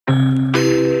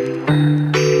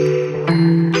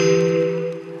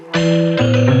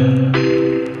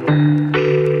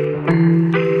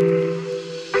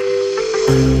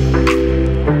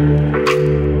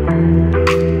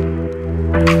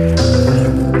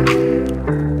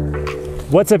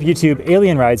What's up YouTube,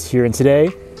 Alien Rides here, and today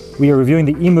we are reviewing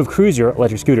the Emove Cruiser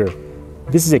Electric Scooter.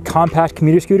 This is a compact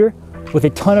commuter scooter with a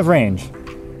ton of range.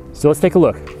 So let's take a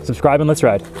look. Subscribe and let's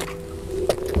ride.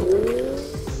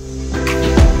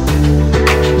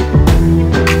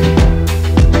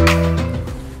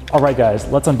 All right guys,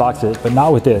 let's unbox it, but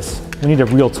not with this. We need a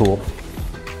real tool.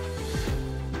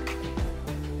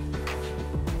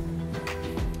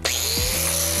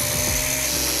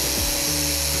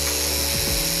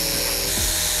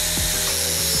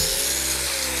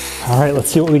 All right, let's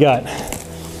see what we got.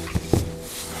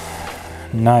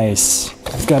 Nice.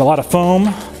 We've got a lot of foam.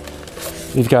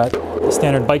 We've got the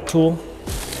standard bike tool.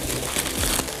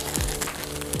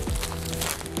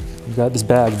 We've got this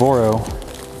bag, Boro.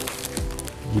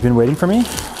 You've been waiting for me?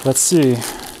 Let's see.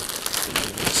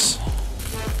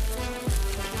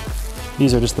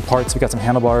 These are just the parts. We got some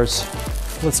handlebars.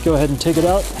 Let's go ahead and take it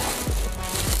out.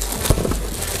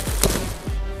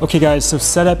 Okay guys, so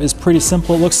setup is pretty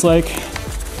simple, it looks like.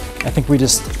 I think we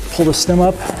just pull the stem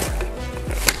up.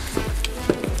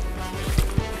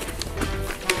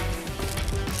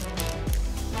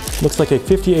 Looks like a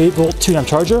 58 volt 2-amp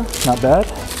charger, not bad.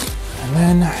 And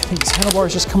then I think these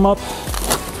handlebars just come up.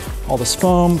 All this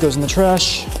foam goes in the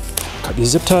trash. Got these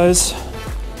zip ties.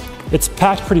 It's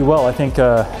packed pretty well. I think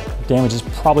damage is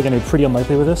probably gonna be pretty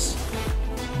unlikely with this.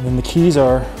 And then the keys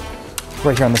are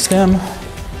right here on the stem.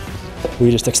 We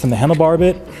just extend the handlebar a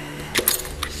bit.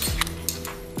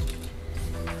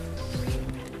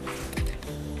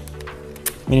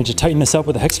 We need to tighten this up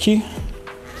with a hex key,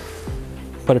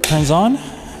 but it turns on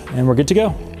and we're good to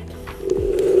go.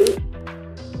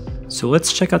 So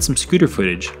let's check out some scooter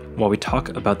footage while we talk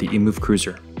about the Emove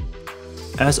Cruiser.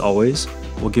 As always,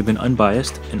 we'll give an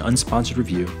unbiased and unsponsored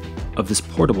review of this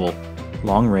portable,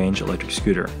 long-range electric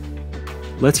scooter.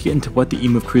 Let's get into what the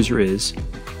Emove Cruiser is,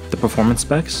 the performance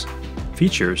specs,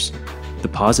 features, the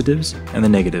positives and the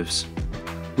negatives.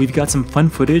 We've got some fun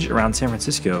footage around San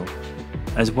Francisco,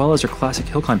 as well as our classic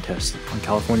hill climb test on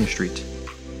California Street.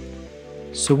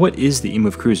 So what is the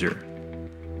Emove Cruiser?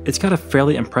 It's got a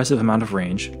fairly impressive amount of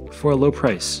range for a low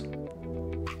price.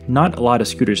 Not a lot of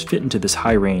scooters fit into this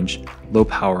high range, low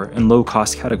power, and low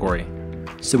cost category,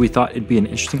 so we thought it'd be an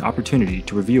interesting opportunity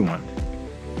to review one.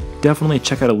 Definitely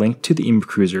check out a link to the Emove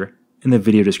Cruiser in the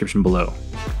video description below.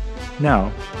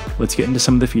 Now, let's get into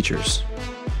some of the features.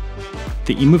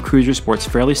 The Emove Cruiser sports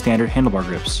fairly standard handlebar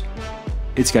grips.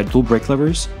 It's got dual brake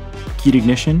levers, keyed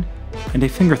ignition, and a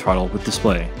finger throttle with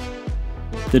display.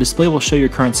 The display will show your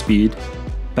current speed,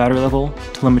 battery level,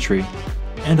 telemetry,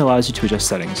 and allows you to adjust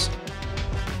settings.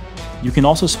 You can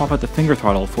also swap out the finger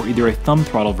throttle for either a thumb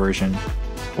throttle version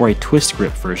or a twist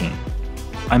grip version.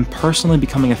 I'm personally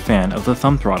becoming a fan of the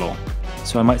thumb throttle,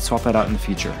 so I might swap that out in the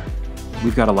future.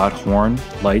 We've got a loud horn,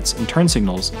 lights, and turn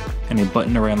signals, and a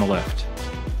button array on the left.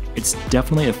 It's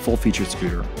definitely a full-featured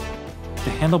scooter. The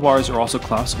handlebars are also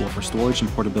collapsible for storage and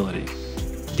portability.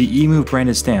 The Emove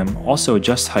branded stem also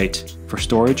adjusts height for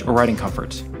storage or riding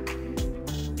comfort.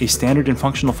 A standard and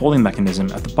functional folding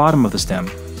mechanism at the bottom of the stem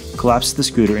collapses the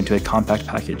scooter into a compact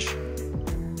package.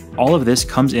 All of this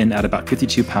comes in at about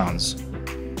 52 pounds.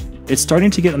 It's starting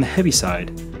to get on the heavy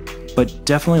side, but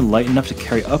definitely light enough to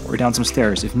carry up or down some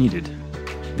stairs if needed.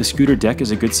 The scooter deck is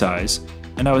a good size,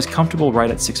 and I was comfortable right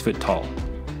at 6 foot tall.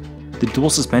 The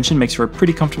dual suspension makes for a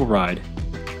pretty comfortable ride,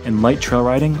 and light trail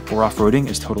riding or off-roading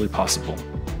is totally possible.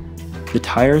 The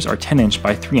tires are 10-inch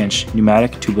by 3-inch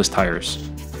pneumatic tubeless tires.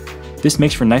 This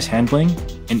makes for nice handling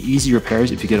and easy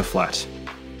repairs if you get a flat.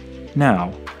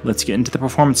 Now, let's get into the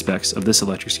performance specs of this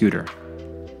electric scooter.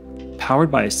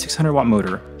 Powered by a 600-watt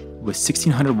motor with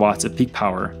 1600 watts of peak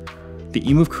power, the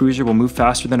Emove Cruiser will move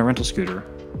faster than a rental scooter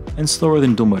and slower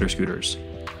than dual motor scooters.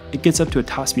 It gets up to a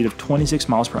top speed of 26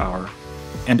 miles per hour,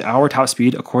 and our top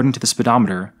speed, according to the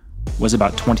speedometer, was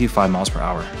about 25 miles per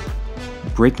hour.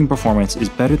 Braking performance is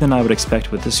better than I would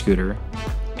expect with this scooter,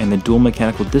 and the dual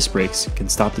mechanical disc brakes can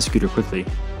stop the scooter quickly.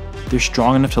 They're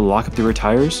strong enough to lock up the rear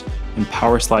tires and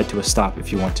power slide to a stop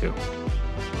if you want to.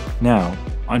 Now,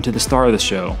 onto the star of the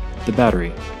show, the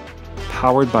battery.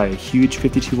 Powered by a huge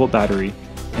 52-volt battery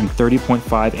and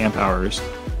 30.5 amp hours,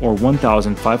 or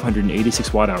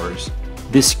 1,586 watt hours,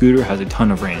 this scooter has a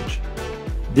ton of range.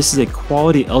 This is a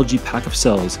quality LG pack of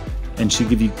cells and should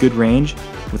give you good range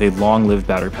with a long-lived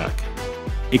battery pack.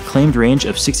 A claimed range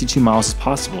of 62 miles is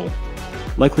possible,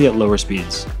 likely at lower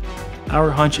speeds.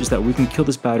 Our hunch is that we can kill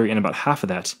this battery in about half of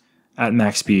that at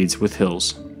max speeds with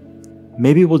hills.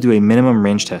 Maybe we'll do a minimum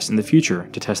range test in the future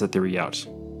to test that theory out.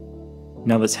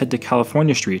 Now let's head to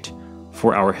California Street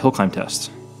for our hill climb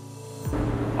test.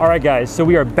 All right guys, so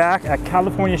we are back at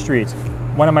California Street,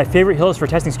 one of my favorite hills for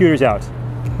testing scooters out.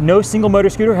 No single motor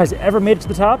scooter has ever made it to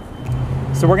the top.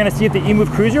 So we're gonna see if the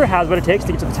Emove Cruiser has what it takes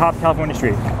to get to the top of California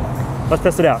Street. Let's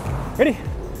test it out. Ready?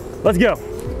 Let's go.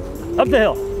 Up the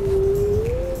hill.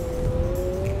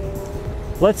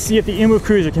 Let's see if the Emove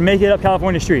Cruiser can make it up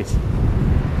California streets.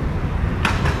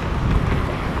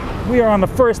 We are on the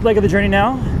first leg of the journey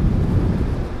now.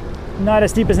 Not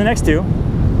as steep as the next two.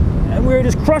 And we're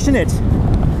just crushing it.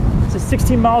 It's just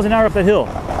 16 miles an hour up the hill.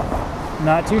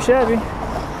 Not too shabby.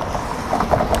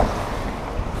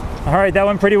 All right, that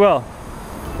went pretty well.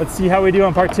 Let's see how we do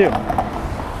on part two. All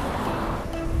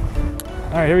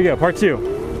right, here we go, part two.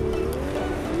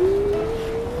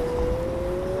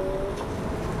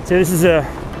 So this is a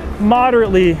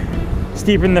moderately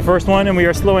steeper than the first one, and we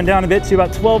are slowing down a bit to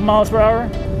about 12 miles per hour.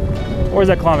 Or is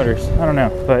that kilometers? I don't know,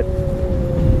 but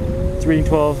it's reading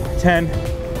 12, 10.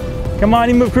 Come on,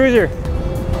 Emove Cruiser.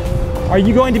 Are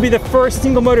you going to be the first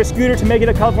single motor scooter to make it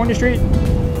up California Street?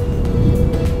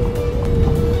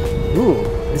 Ooh,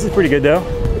 this is pretty good though.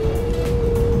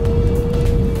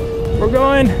 We're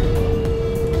going.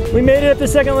 We made it up the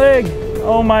second leg.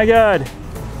 Oh my God.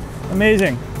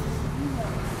 Amazing.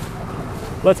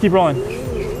 Let's keep rolling.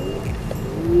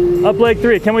 Up leg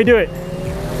 3, can we do it?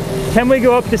 Can we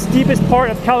go up the steepest part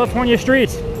of California Street?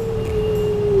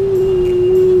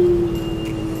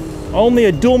 Only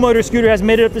a dual motor scooter has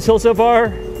made it up this hill so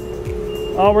far.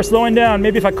 Oh, we're slowing down.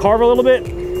 Maybe if I carve a little bit.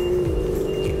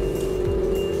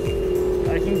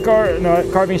 I can carve, no,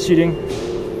 carving's cheating.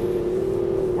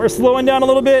 We're slowing down a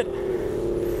little bit.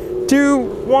 2,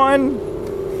 1.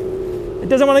 It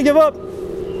doesn't want to give up.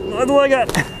 That's all I got.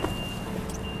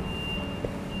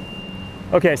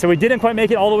 Okay, so we didn't quite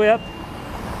make it all the way up,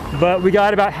 but we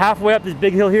got about halfway up this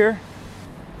big hill here.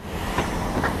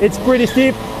 It's pretty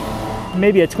steep,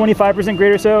 maybe a 25%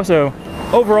 grade or so. So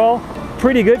overall,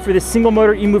 pretty good for this single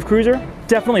motor Emove Cruiser.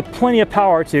 Definitely plenty of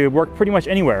power to work pretty much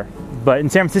anywhere. But in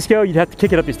San Francisco, you'd have to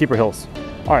kick it up these steeper hills.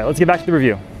 All right, let's get back to the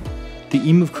review. The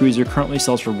Emove Cruiser currently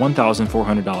sells for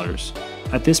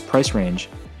 $1,400. At this price range,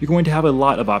 you're going to have a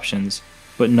lot of options,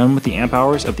 but none with the amp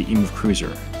hours of the Emove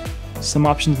Cruiser. Some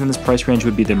options in this price range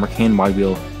would be the Mercane wide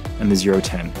wheel and the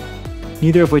 010,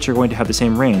 neither of which are going to have the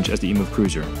same range as the Emove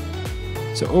Cruiser.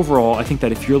 So overall, I think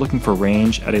that if you're looking for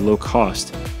range at a low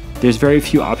cost, there's very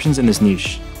few options in this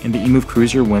niche, and the Emove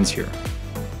Cruiser wins here.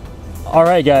 All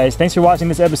right, guys, thanks for watching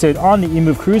this episode on the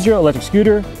Emove Cruiser Electric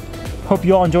Scooter. Hope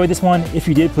you all enjoyed this one. If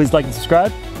you did, please like and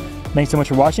subscribe. Thanks so much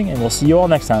for watching, and we'll see you all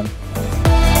next time.